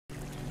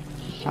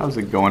How's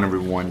it going,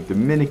 everyone?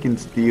 Dominican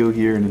Steel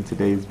here, and in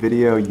today's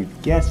video, you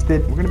guessed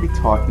it, we're going to be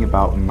talking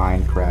about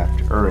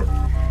Minecraft Earth.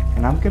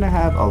 And I'm going to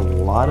have a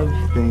lot of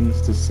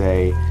things to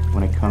say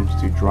when it comes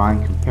to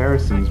drawing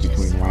comparisons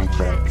between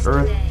Minecraft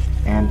Earth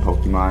and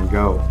Pokemon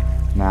Go.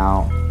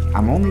 Now,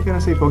 I'm only going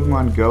to say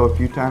Pokemon Go a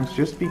few times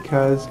just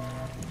because,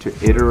 to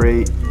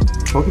iterate,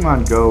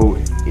 Pokemon Go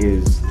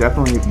is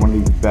definitely one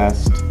of the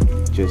best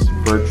just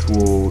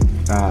virtual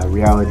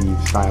reality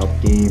styled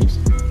games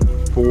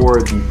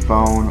for the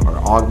phone, or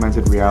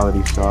augmented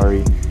reality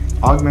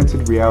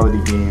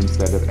games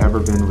that have ever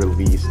been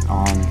released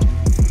on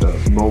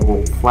the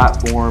mobile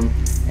platform.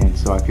 And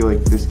so I feel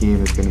like this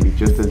game is going to be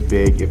just as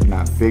big, if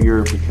not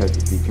bigger, because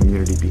of the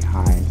community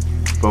behind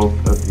both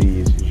of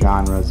these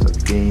genres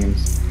of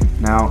games.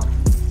 Now,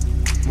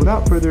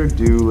 without further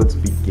ado, let's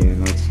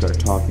begin. Let's start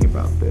talking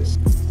about this.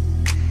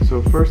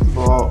 So first of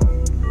all,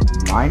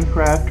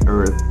 Minecraft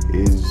Earth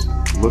is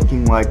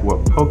looking like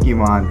what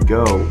Pokemon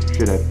Go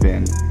should have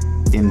been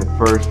in the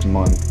first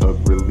month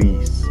of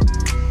release.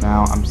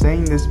 Now, I'm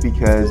saying this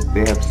because they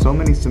have so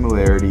many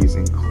similarities,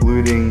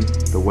 including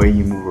the way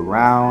you move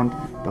around,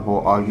 the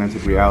whole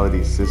augmented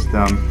reality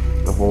system,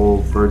 the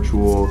whole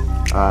virtual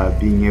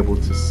being able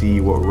to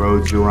see what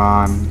roads you're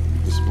on,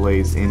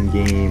 displays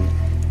in-game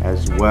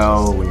as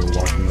well when you're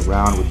walking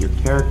around with your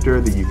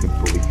character that you can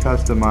fully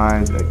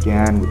customize,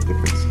 again with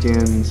different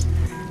skins.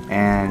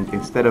 And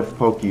instead of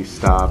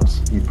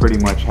Pokestops, you pretty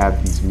much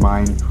have these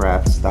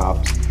Minecraft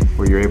stops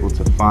where you're able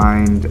to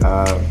find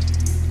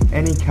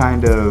any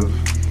kind of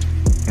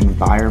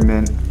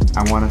environment,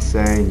 I want to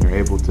say, and you're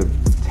able to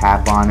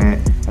tap on it.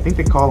 I think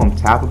they call them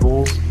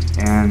tappables,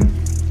 and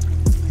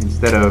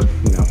instead of,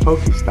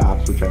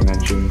 Pokestops, which I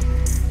mentioned,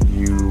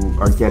 you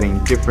are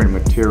getting different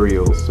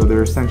materials, so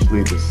they're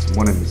essentially just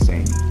one and the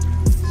same.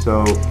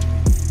 So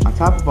on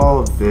top of all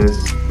of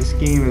this, this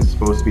game is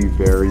supposed to be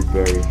very,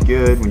 very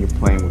good when you're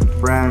playing with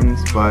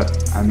friends,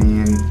 but I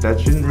mean,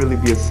 that shouldn't really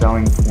be a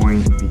selling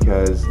point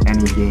because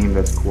any game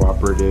that's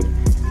cooperative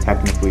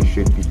technically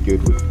should be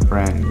good with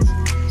friends.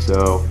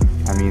 So,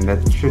 I mean,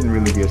 that shouldn't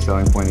really be a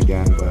selling point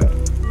again, but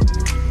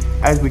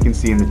as we can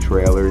see in the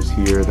trailers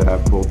here that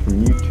I've pulled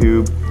from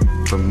YouTube,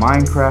 from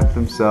Minecraft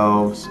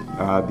themselves,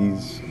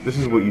 this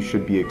is what you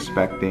should be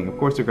expecting. Of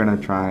course, they're going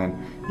to try and,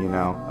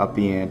 up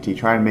the ante,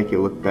 try and make it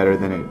look better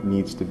than it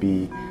needs to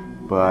be,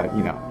 but,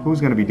 who's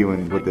going to be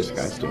doing what this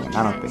guy's doing?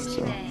 I don't think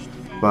so.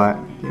 But,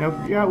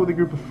 if you're out with a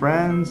group of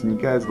friends and you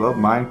guys love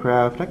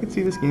Minecraft, I could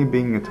see this game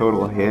being a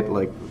total hit,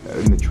 like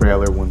in the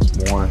trailer once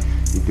more.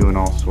 You're doing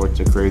all sorts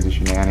of crazy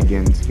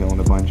shenanigans, killing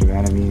a bunch of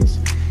enemies.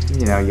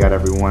 You got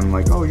everyone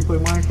like, oh, you play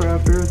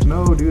Minecraft Earth?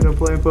 No, dude, I'm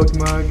playing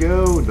Pokemon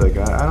Go. Like,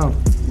 I don't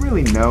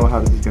really know how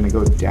this is going to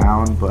go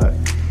down, but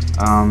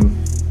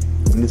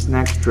in this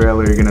next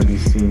trailer, you're going to be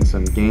seeing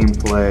some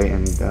gameplay,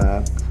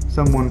 and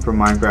someone from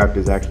Minecraft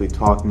is actually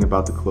talking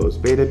about the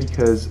closed beta,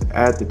 because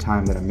at the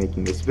time that I'm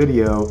making this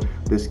video,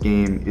 this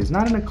game is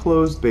not in a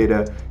closed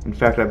beta. In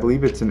fact, I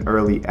believe it's in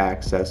early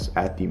access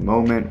at the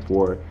moment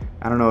for,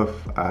 I don't know if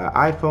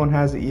iPhone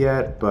has it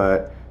yet,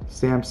 but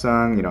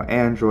Samsung,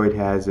 Android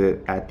has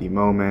it at the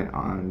moment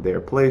on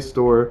their Play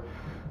Store.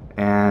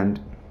 And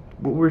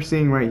what we're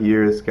seeing right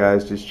here is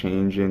guys just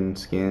changing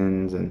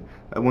skins, and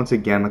once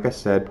again, like I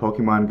said,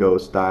 Pokemon Go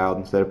styled.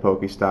 Instead of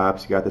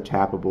Pokestops, you got the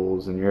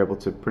tappables, and you're able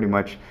to pretty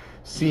much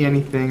see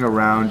anything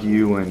around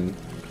you and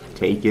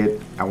take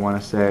it, I want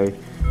to say.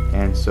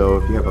 And so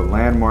if you have a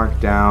landmark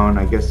down,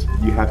 I guess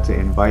you have to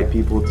invite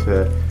people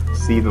to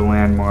see the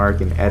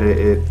landmark and edit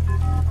it,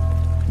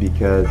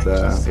 because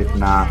if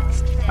not,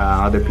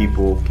 other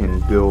people can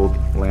build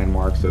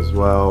landmarks as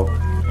well.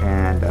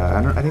 And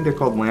I think they're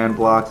called land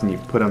blocks, and you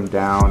put them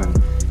down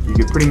and you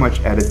can pretty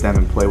much edit them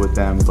and play with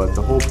them. But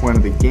the whole point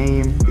of the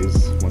game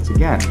is, once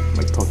again,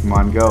 like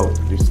Pokemon Go,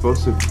 you're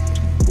supposed to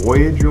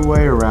voyage your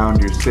way around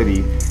your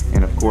city,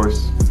 and of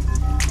course,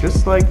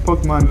 just like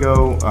Pokemon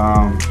Go,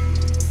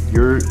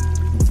 you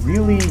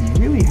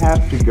really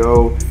have to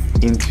go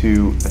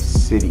into a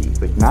city,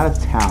 like not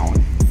a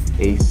town,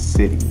 a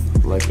city,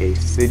 like a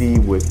city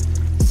with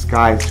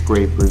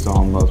skyscrapers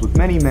almost, with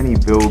many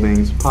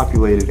buildings,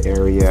 populated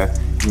area,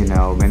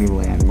 many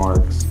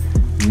landmarks.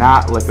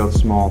 Not like a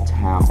small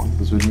town.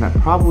 This would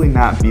probably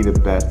not be the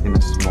best in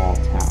a small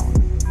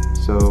town.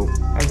 So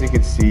as you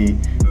can see,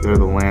 there are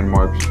the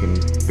landmarks you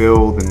can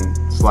build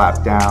and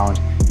slap down.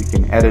 You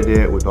can edit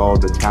it with all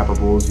the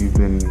tappables you've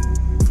been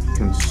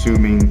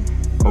consuming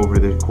over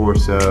the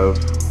course of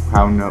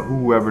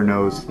whoever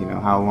knows,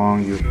 how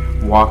long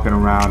you're walking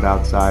around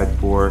outside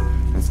for.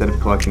 Instead of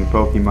collecting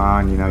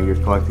Pokemon, you're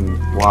collecting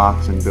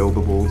blocks and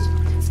buildables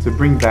to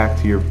bring back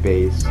to your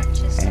base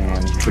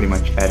and pretty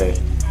much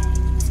edit.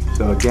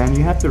 So again,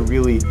 you have to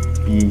really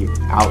be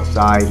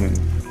outside and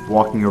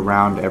walking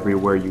around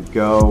everywhere you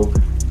go.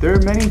 There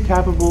are many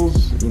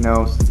tappables,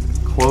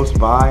 close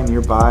by,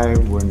 nearby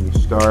when you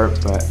start,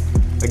 but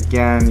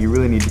again, you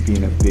really need to be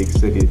in a big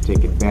city to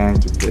take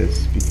advantage of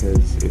this,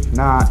 because if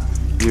not,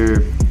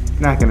 you're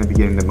not going to be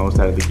getting the most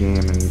out of the game,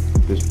 and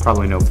there's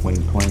probably no point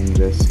in playing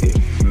this if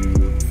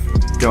you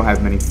don't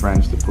have many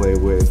friends to play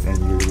with and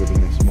you're living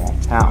in a small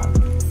town.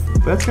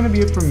 But that's going to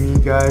be it from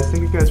me, guys.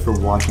 Thank you guys for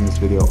watching this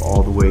video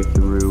all the way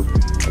through.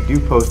 I do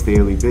post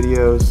daily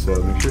videos,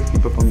 so make sure to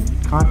keep up on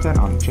content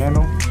on the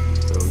channel.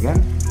 So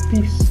again,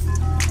 peace.